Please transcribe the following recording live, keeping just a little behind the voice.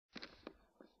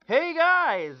Hey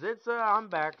guys, it's I'm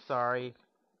back. Sorry,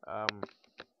 um,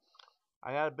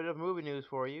 I got a bit of movie news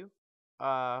for you.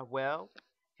 Well,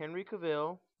 Henry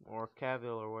Cavill or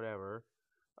Cavill or whatever,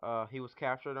 he was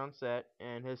captured on set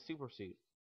and his super suit,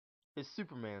 his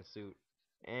Superman suit,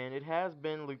 and it has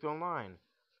been leaked online.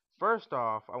 First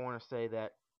off, I want to say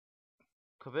that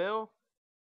Cavill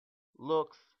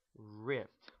looks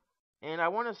ripped, and I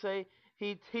want to say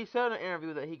he said in an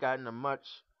interview that he got in a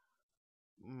much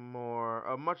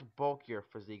bulkier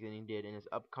physique than he did in his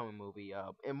upcoming movie,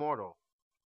 Immortal.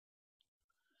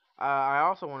 I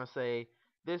also want to say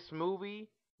this movie,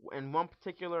 in one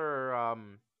particular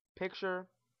picture,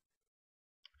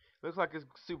 looks like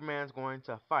Superman's going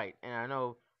to fight, and I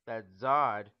know that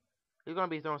Zod is going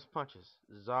to be throwing some punches.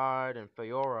 Zod and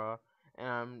Fiora, and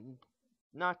I'm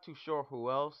not too sure who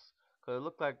else, because it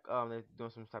looked like they're doing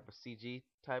some type of CG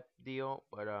type deal,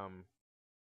 but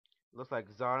looks like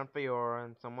Zod and Fiora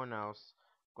and someone else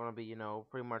going to be,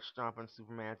 pretty much stomping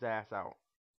Superman's ass out.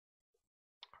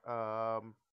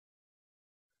 Um,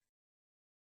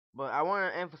 But I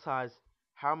want to emphasize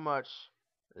how much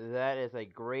that is a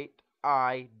great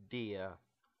idea.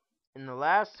 In the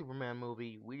last Superman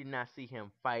movie, we did not see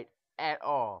him fight at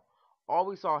all. All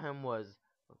we saw him was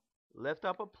lift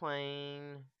up a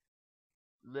plane,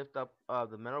 lift up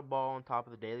the metal ball on top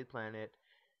of the Daily Planet,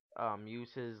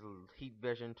 use his heat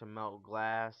vision to melt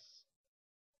glass,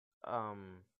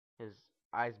 um, his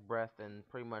ice breath, and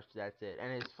pretty much that's it.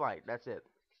 And his flight, that's it.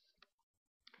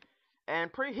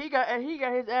 He got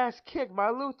his ass kicked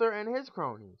by Luthor and his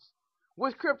cronies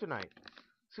with kryptonite.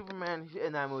 Superman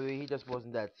in that movie, he just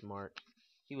wasn't that smart.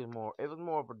 It was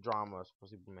more of a drama for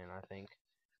Superman, I think,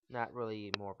 not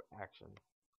really more of action.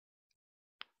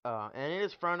 And it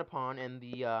is frowned upon in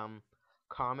the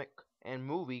comic and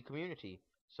movie community.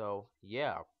 So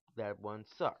yeah, that one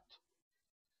sucked.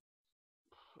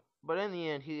 But in the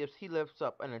end, he lifts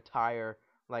up an entire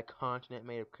like continent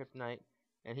made of kryptonite,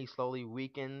 and he slowly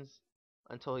weakens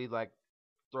until he like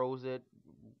throws it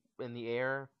in the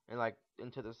air and like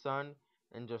into the sun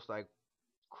and just like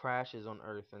crashes on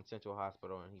Earth in Central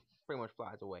Hospital, and he pretty much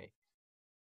flies away.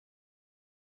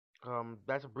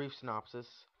 That's a brief synopsis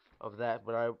of that,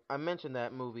 but I mentioned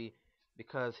that movie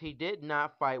because he did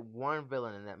not fight one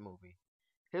villain in that movie.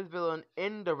 His villain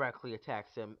indirectly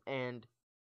attacks him, and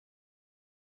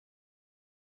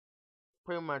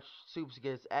pretty much Soups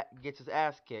gets his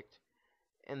ass kicked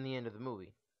in the end of the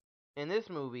movie. In this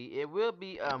movie, it will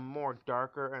be a more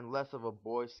darker and less of a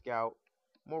Boy Scout,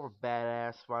 more of a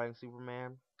badass fighting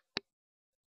Superman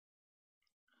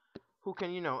who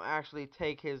can, actually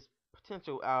take his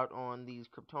potential out on these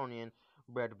Kryptonian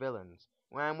bred villains.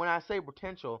 When I say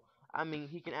potential, I mean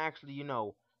he can actually,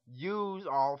 use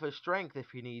all of his strength if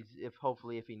he needs, if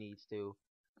hopefully if he needs to,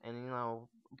 and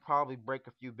probably break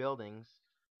a few buildings,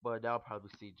 but that'll probably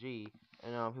be CG,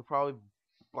 and he'll probably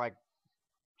like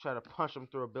try to punch him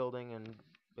through a building, and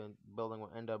the building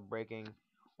will end up breaking,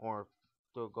 or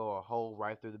to go a hole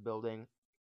right through the building.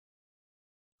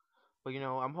 But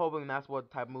I'm hoping that's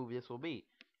what type of movie this will be.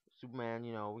 Superman,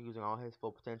 using all his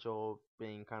full potential,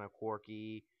 being kind of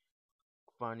quirky,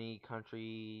 funny,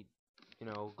 country,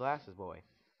 glasses boy.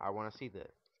 I want to see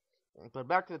that. But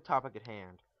back to the topic at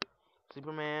hand.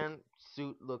 Superman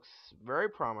suit looks very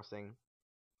promising,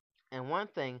 and one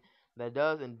thing that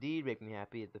does indeed make me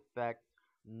happy is the fact,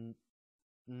 n-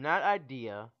 not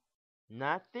idea,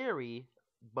 not theory,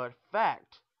 but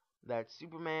fact, that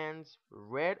Superman's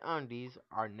red undies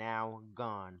are now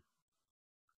gone.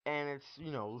 And it's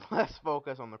less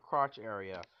focus on the crotch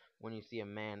area when you see a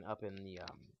man up in the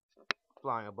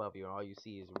flying above you, and all you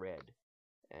see is red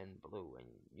and blue, and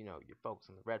you focus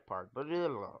on the red part. But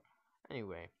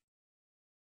anyway,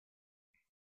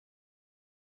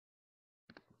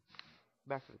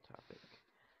 back to the topic.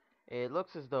 It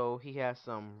looks as though he has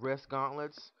some wrist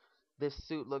gauntlets. This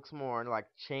suit looks more like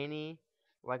chainy,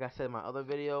 like I said in my other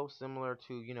video, similar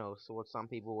to so what some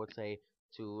people would say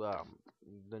to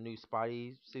the new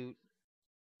Spidey suit.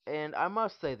 And I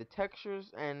must say, the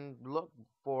textures and look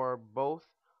for both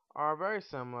are very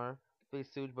similar to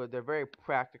these suits, but they're very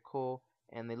practical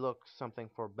and they look something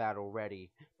for battle ready,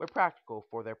 but practical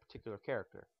for their particular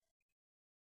character.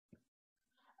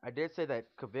 I did say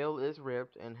that Cavill is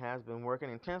ripped and has been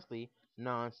working intensely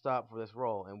non-stop for this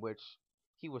role, in which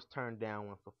he was turned down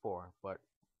once before, but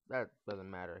that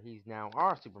doesn't matter. He's now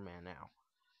our Superman now.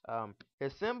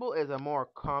 His symbol is a more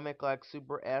comic-like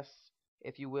Super S,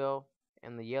 if you will,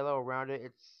 and the yellow around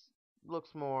it,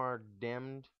 looks more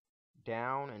dimmed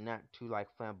down and not too like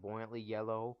flamboyantly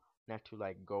yellow, not too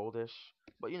like goldish,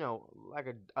 but like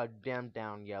a dimmed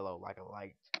down yellow, like a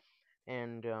light.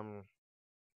 And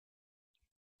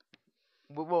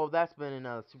Well, that's been in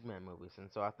other Superman movies,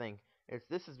 and so I think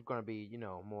this is going to be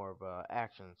more of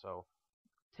action. So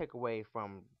take away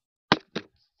from the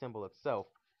symbol itself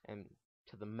and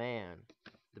to the man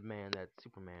that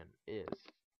Superman is.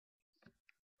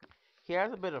 He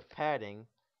has a bit of padding,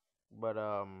 but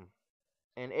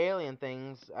and alien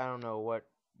things. I don't know what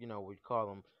we'd call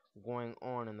them going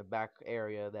on in the back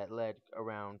area that led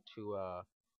around to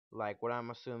like what I'm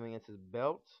assuming is his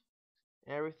belt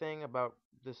and everything about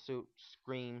the suit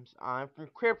screams, "I'm from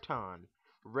Krypton,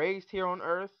 raised here on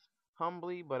Earth,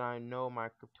 humbly, but I know my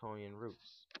Kryptonian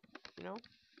roots." You know.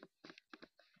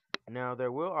 Now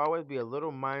there will always be a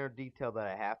little minor detail that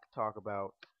I have to talk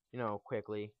about,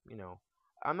 quickly.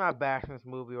 I'm not bashing this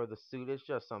movie or the suit. It's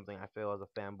just something I feel as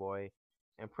a fanboy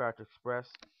and proud to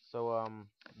express. So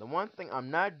the one thing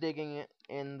I'm not digging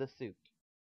in the suit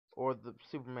or the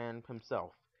Superman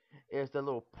himself is the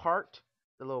little part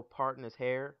in his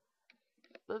hair.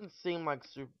 Doesn't seem like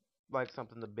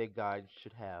something the big guy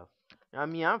should have. I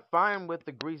mean, I'm fine with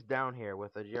the greased down hair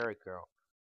with a Jerry curl.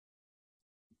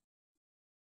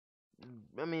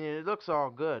 I mean, it looks all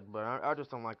good, but I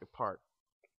just don't like the part.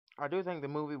 I do think the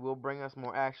movie will bring us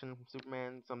more action from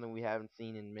Superman, something we haven't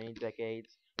seen in many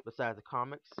decades besides the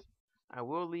comics. I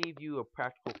will leave you a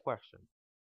practical question.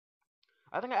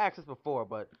 I think I asked this before,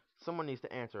 but someone needs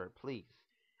to answer it, please.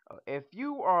 If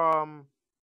you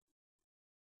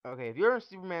okay, if you're in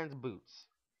Superman's boots,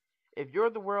 if you're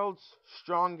the world's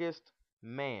strongest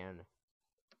man,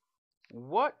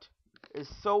 what is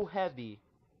so heavy?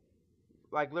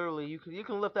 Like literally, you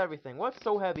can lift everything. What's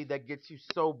so heavy that gets you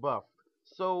so buff,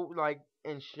 so like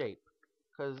in shape?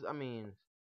 Cause I mean,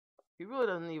 he really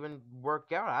doesn't even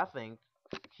work out. I think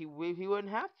he wouldn't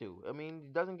have to. I mean,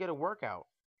 he doesn't get a workout.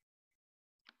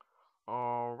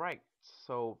 All right.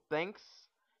 So thanks.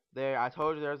 There, I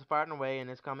told you there's a fight on the way, and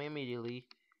it's coming immediately,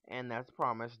 and that's a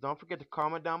promise. Don't forget to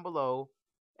comment down below,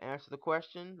 answer the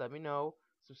question, let me know,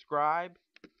 subscribe,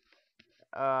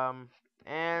 um,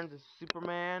 and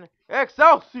Superman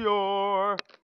Excelsior!